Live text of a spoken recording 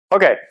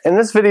Okay, in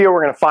this video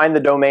we're going to find the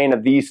domain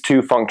of these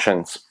two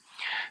functions.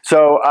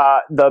 So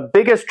the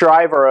biggest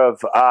driver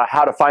of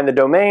how to find the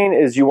domain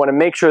is you want to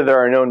make sure there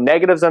are no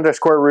negatives under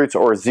square roots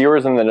or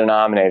zeros in the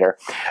denominator.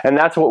 And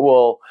that's what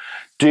we'll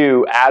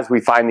do as we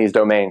find these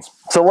domains.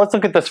 So let's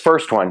look at this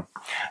first one.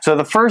 So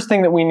the first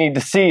thing that we need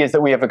to see is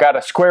that we have got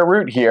a square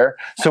root here.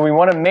 So we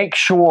want to make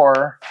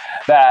sure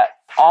that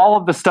all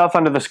of the stuff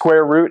under the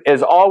square root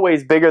is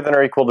always bigger than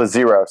or equal to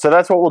 0. So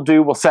that's what we'll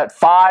do. We'll set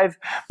 5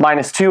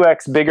 minus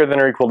 2x bigger than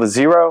or equal to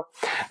 0.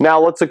 Now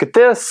let's look at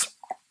this.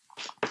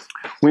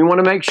 We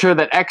want to make sure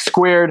that x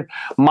squared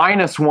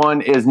minus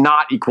 1 is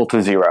not equal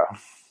to 0.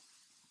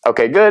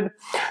 Okay, good.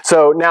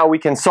 So now we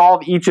can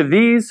solve each of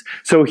these.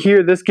 So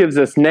here this gives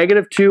us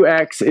negative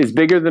 2x is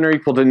bigger than or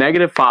equal to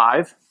negative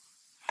 5.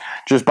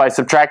 Just by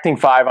subtracting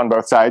 5 on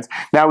both sides.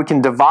 Now we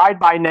can divide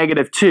by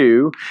negative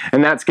 2,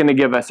 and that's going to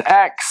give us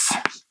x,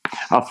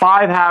 a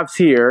 5 halves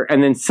here,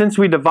 and then since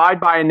we divide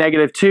by a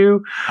negative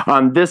 2,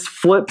 this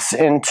flips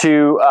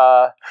into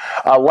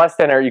a less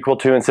than or equal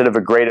to instead of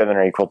a greater than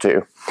or equal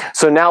to.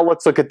 So now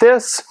let's look at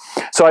this.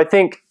 So I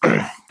think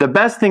the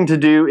best thing to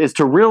do is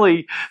to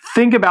really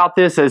think about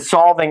this as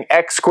solving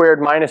x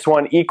squared minus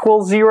 1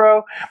 equals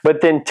 0,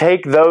 but then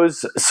take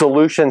those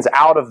solutions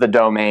out of the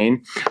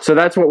domain. So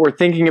that's what we're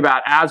thinking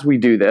about as we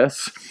do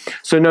this.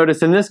 So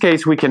notice in this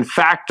case we can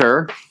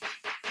factor,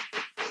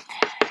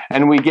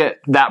 and we get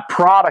that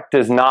product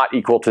is not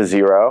equal to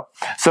 0.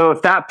 So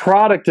if that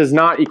product is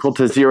not equal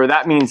to 0,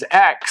 that means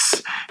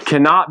x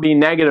cannot be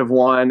negative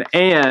 1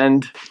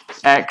 and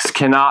x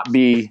cannot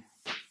be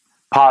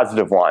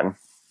positive 1.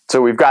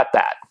 So we've got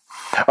that.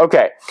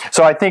 Okay,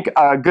 so I think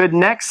a good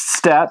next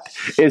step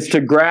is to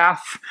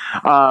graph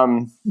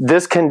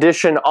this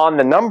condition on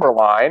the number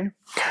line.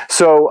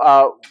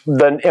 So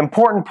the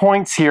important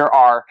points here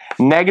are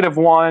negative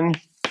 1,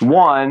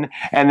 1,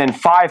 and then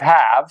 5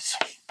 halves,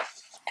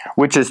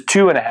 which is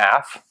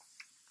 2.5.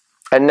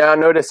 And now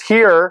notice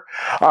here,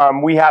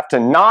 we have to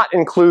not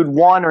include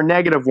 1 or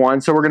negative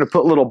 1, so we're going to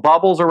put little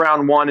bubbles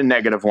around 1 and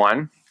negative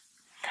 1.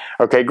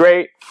 Okay,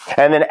 great.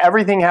 And then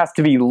everything has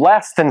to be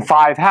less than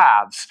 5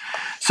 halves.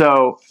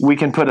 So we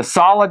can put a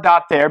solid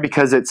dot there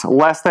because it's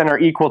less than or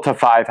equal to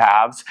 5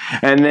 halves.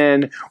 And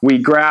then we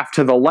graph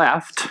to the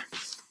left.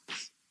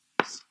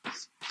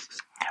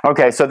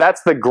 Okay, so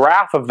that's the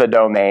graph of the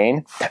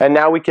domain, and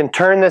now we can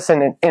turn this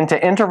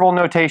into interval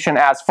notation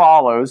as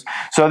follows.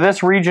 So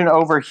this region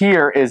over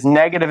here is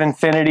negative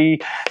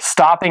infinity,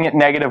 stopping at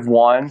negative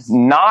 1,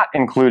 not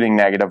including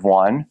negative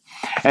 1.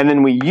 And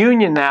then we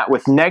union that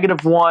with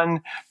negative 1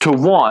 to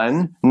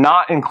 1,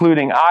 not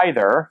including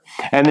either.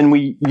 And then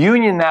we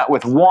union that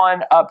with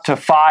 1 up to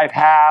 5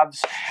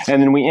 halves,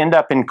 and then we end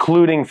up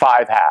including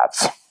 5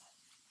 halves.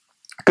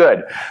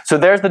 Good. So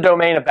there's the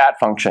domain of that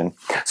function.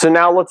 So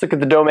now let's look at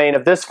the domain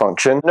of this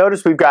function.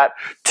 Notice we've got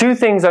two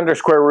things under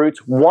square roots.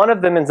 One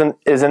of them is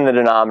in the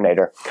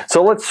denominator.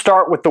 So let's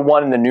start with the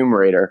one in the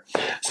numerator.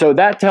 So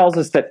that tells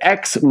us that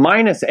x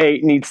minus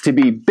 8 needs to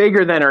be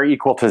bigger than or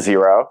equal to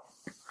 0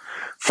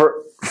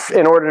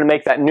 in order to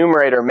make that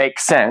numerator make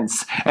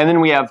sense. And then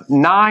we have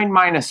 9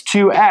 minus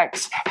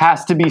 2x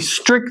has to be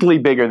strictly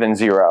bigger than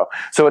 0.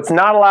 So it's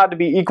not allowed to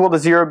be equal to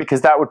 0 because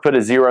that would put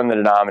a 0 in the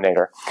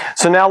denominator.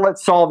 So now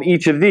let's solve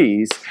each of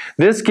these.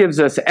 This gives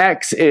us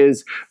x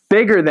is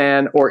bigger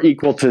than or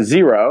equal to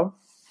 0.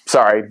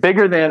 Sorry,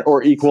 bigger than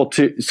or equal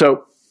to,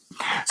 so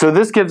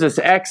this gives us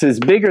x is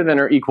bigger than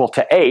or equal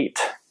to 8.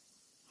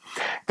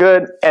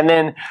 Good, and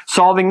then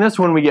solving this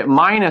one we get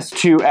minus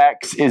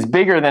 2x is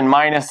bigger than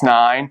minus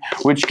 9,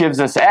 which gives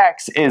us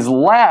x is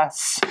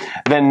less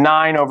than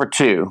 9 over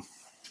 2.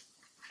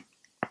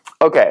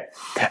 Okay,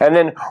 and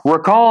then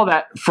recall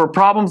that for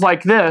problems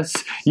like this,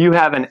 you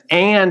have an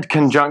and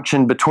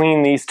conjunction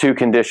between these two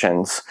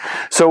conditions.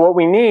 So what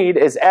we need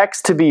is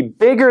x to be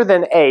bigger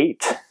than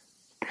 8,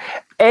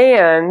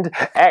 and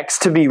x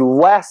to be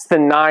less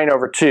than 9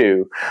 over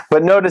 2.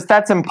 But notice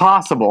that's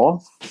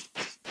impossible,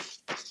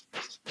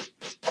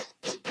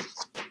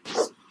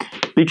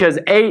 because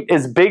 8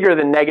 is bigger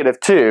than negative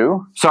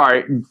 2,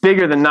 sorry,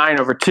 bigger than 9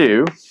 over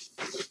 2.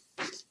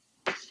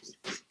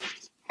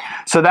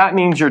 So that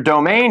means your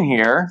domain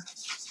here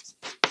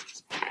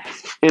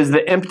is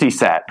the empty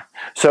set.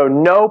 So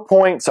no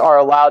points are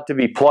allowed to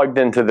be plugged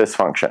into this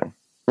function.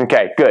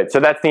 Okay, good. So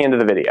that's the end of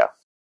the video.